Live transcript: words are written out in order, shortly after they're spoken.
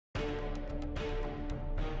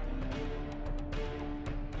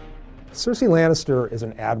Cersei Lannister is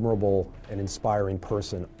an admirable and inspiring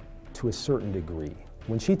person to a certain degree.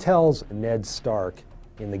 When she tells Ned Stark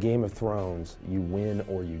in the Game of Thrones, "You win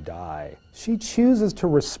or you die," she chooses to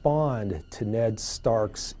respond to Ned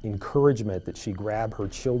Stark's encouragement that she grab her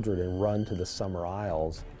children and run to the Summer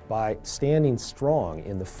Isles by standing strong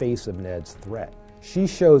in the face of Ned's threat. She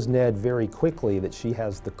shows Ned very quickly that she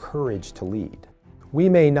has the courage to lead. We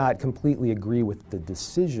may not completely agree with the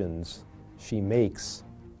decisions she makes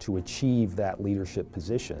to achieve that leadership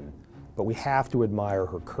position, but we have to admire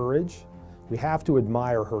her courage. We have to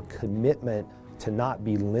admire her commitment to not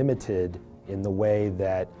be limited in the way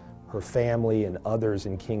that her family and others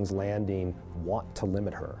in King's Landing want to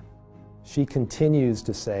limit her. She continues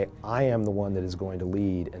to say, "I am the one that is going to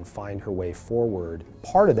lead," and find her way forward.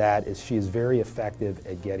 Part of that is she is very effective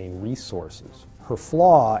at getting resources. Her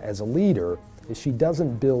flaw as a leader is she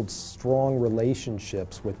doesn't build strong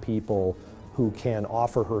relationships with people who can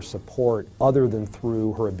offer her support other than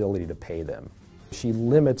through her ability to pay them. She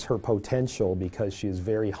limits her potential because she is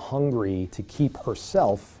very hungry to keep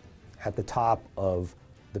herself at the top of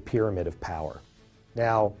the pyramid of power.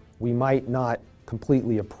 Now, we might not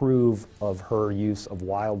completely approve of her use of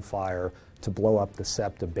wildfire to blow up the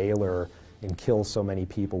Sept of Baelor and kill so many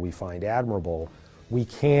people we find admirable. We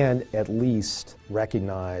can at least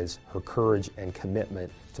recognize her courage and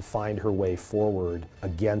commitment to find her way forward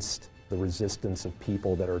against the resistance of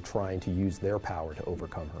people that are trying to use their power to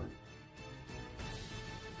overcome her.